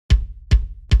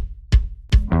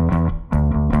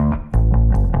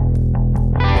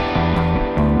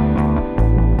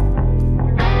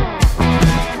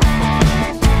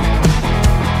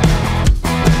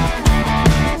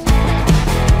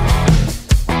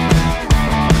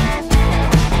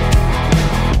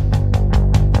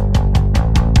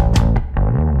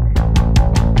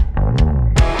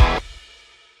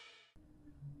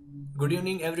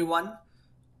morning everyone.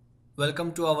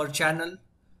 Welcome to our channel.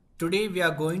 Today we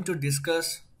are going to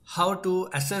discuss how to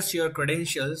assess your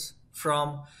credentials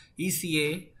from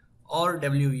ECA or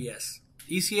WES.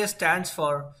 ECA stands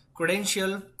for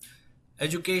Credential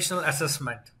Educational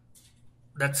Assessment.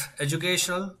 That's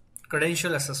Educational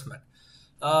Credential Assessment.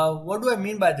 What do I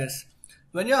mean by this?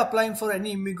 When you're applying for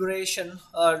any immigration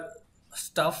or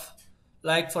stuff,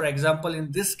 like for example,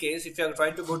 in this case, if you're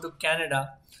trying to go to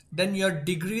Canada, then your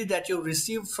degree that you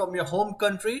received from your home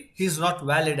country is not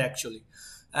valid actually.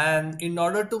 And in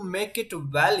order to make it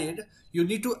valid, you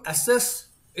need to assess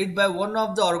it by one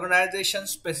of the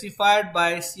organizations specified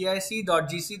by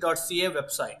cic.gc.ca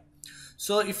website.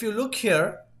 So if you look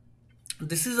here,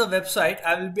 this is a website.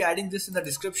 I will be adding this in the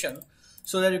description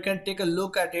so that you can take a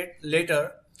look at it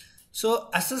later. So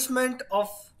assessment of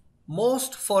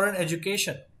most foreign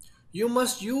education. You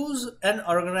must use an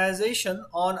organization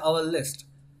on our list.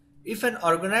 If an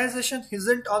organization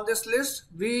isn't on this list,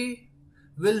 we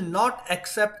will not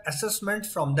accept assessment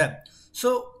from them.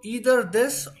 So either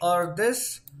this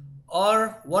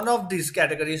or one of these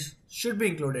categories should be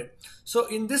included. So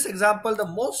in this example, the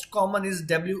most common is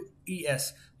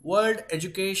WES, World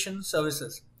Education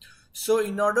Services. So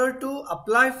in order to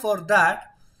apply for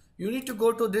that, you need to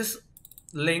go to this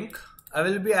link. I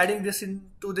will be adding this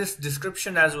into this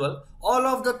description as well. All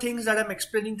of the things that I'm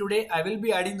explaining today, I will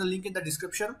be adding the link in the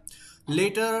description.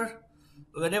 Later,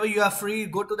 whenever you are free,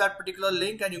 go to that particular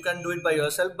link and you can do it by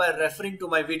yourself by referring to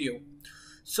my video.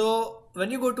 So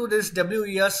when you go to this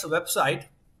WES website,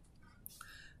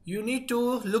 you need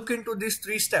to look into these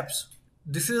three steps.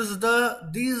 These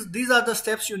are the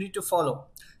steps you need to follow.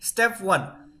 Step 1.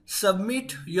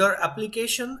 Submit your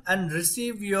application and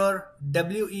receive your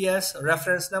WES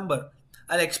reference number.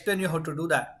 I'll explain you how to do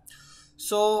that.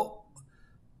 So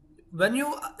when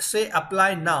you say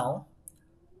apply now,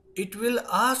 it will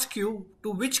ask you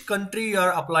to which country you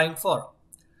are applying for.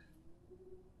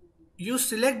 You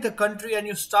select the country and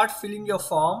you start filling your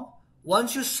form.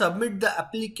 Once you submit the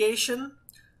application,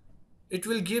 it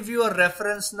will give you a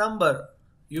reference number.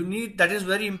 That is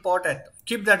very important.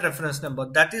 Keep that reference number.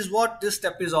 That is what this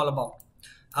step is all about.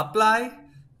 Apply,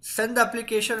 send the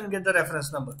application and get the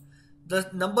reference number. The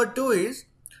number 2 is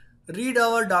read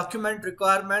our document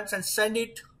requirements and send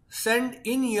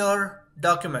in your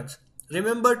documents.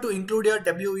 Remember to include your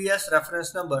WES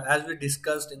reference number as we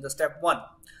discussed in the step 1.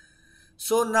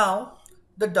 So now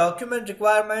the document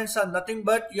requirements are nothing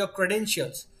but your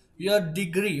credentials, your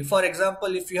degree. For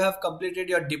example, if you have completed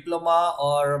your diploma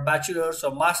or bachelor's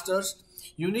or master's,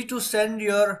 you need to send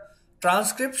your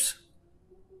transcripts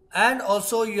and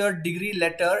also your degree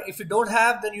letter. If you don't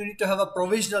have, then you need to have a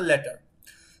provisional letter.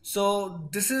 So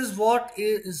this is what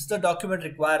is the document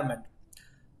requirement.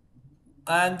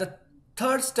 And the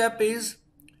third step is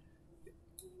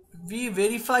we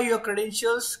verify your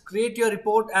credentials, create your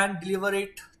report and deliver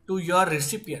it to your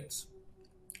recipients.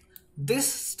 This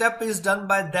step is done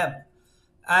by them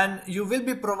and you will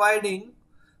be providing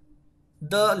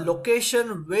the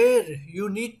location where you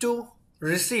need to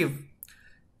receive.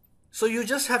 So you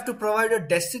just have to provide a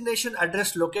destination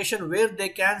address location where they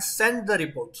can send the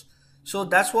reports. So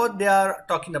that's what they are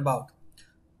talking about.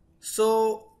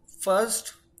 So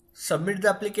first, submit the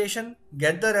application,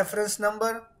 get the reference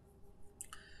number.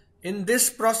 In this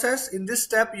process, in this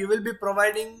step, you will be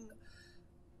providing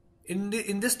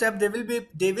in this step they will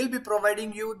be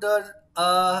providing you the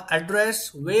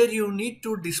address where you need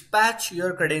to dispatch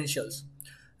your credentials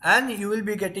and you will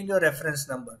be getting your reference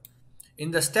number.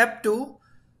 In the step 2,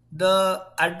 the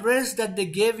address that they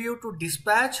gave you to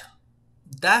dispatch,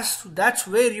 that's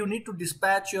where you need to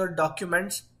dispatch your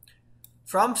documents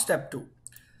from step 2.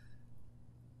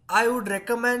 I would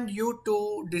recommend you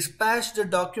to dispatch the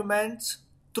documents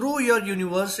through your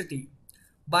university.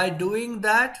 By doing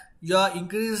that, you are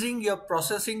increasing your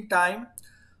processing time.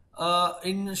 You're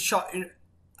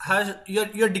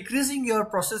decreasing your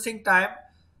processing time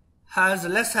as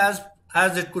less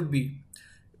as it could be.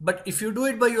 But if you do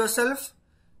it by yourself,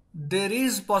 there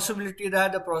is possibility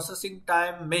that the processing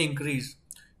time may increase.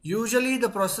 Usually the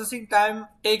processing time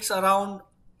takes around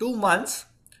 2 months,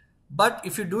 but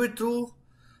if you do it through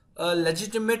a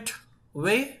legitimate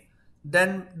way,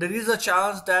 then there is a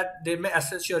chance that they may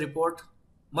assess your report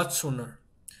much sooner.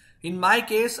 In my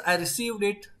case, I received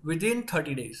it within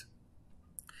 30 days.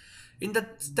 In the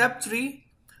step 3,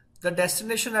 the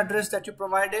destination address that you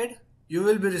provided, you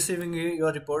will be receiving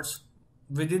your reports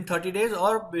within 30 days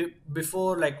or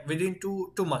before, like within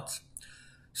two months.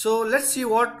 So let's see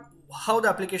how the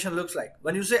application looks like.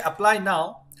 When you say apply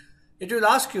now, it will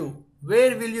ask you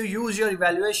where will you use your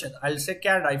evaluation. I'll say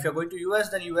Canada. If you're going to US,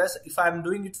 then US. If I'm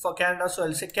doing it for Canada, so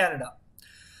I'll say Canada.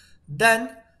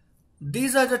 then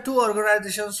these are the two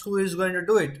organizations who is going to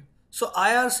do it. So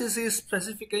IRCC is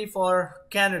specifically for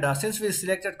Canada. Since we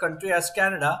selected country as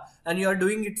Canada and you are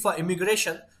doing it for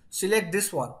immigration, select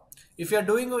this one. If you are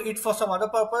doing it for some other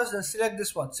purpose, then select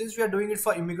this one. Since we are doing it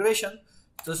for immigration,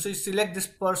 so select this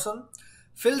person.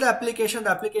 Fill the application.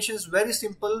 The application is very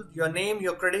simple. Your name,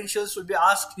 your credentials will be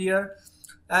asked here,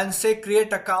 and say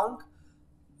create account.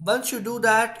 Once you do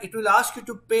that, it will ask you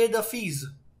to pay the fees.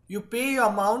 You pay your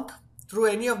amount through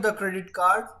any of the credit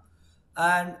card,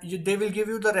 and they will give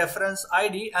you the reference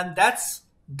ID, and that's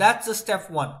the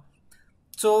step one.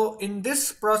 So in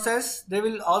this process, they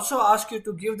will also ask you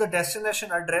to give the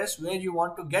destination address where you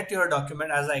want to get your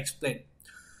document, as I explained.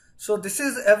 So this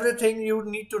is everything you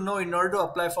need to know in order to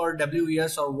apply for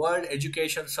WES or World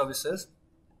Education Services.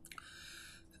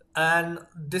 And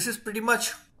this is pretty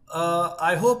much,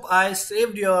 I hope I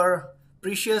saved your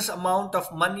precious amount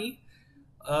of money.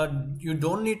 You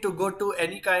don't need to go to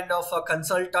any kind of a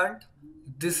consultant.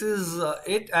 This is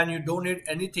it, and you don't need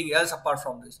anything else apart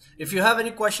from this. If you have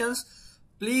any questions,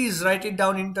 please write it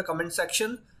down in the comment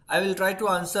section. I will try to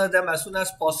answer them as soon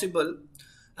as possible.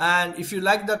 And if you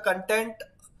like the content,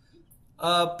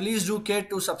 please do care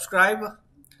to subscribe.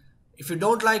 If you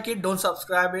don't like it, don't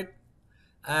subscribe it.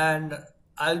 And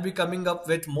I'll be coming up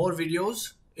with more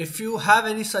videos. If you have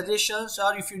any suggestions,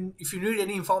 or if you need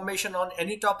any information on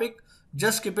any topic,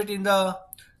 just keep it in the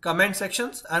comment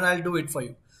sections and I'll do it for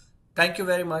you. Thank you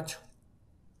very much.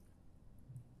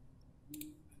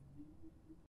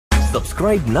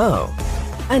 Subscribe now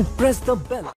and press the bell.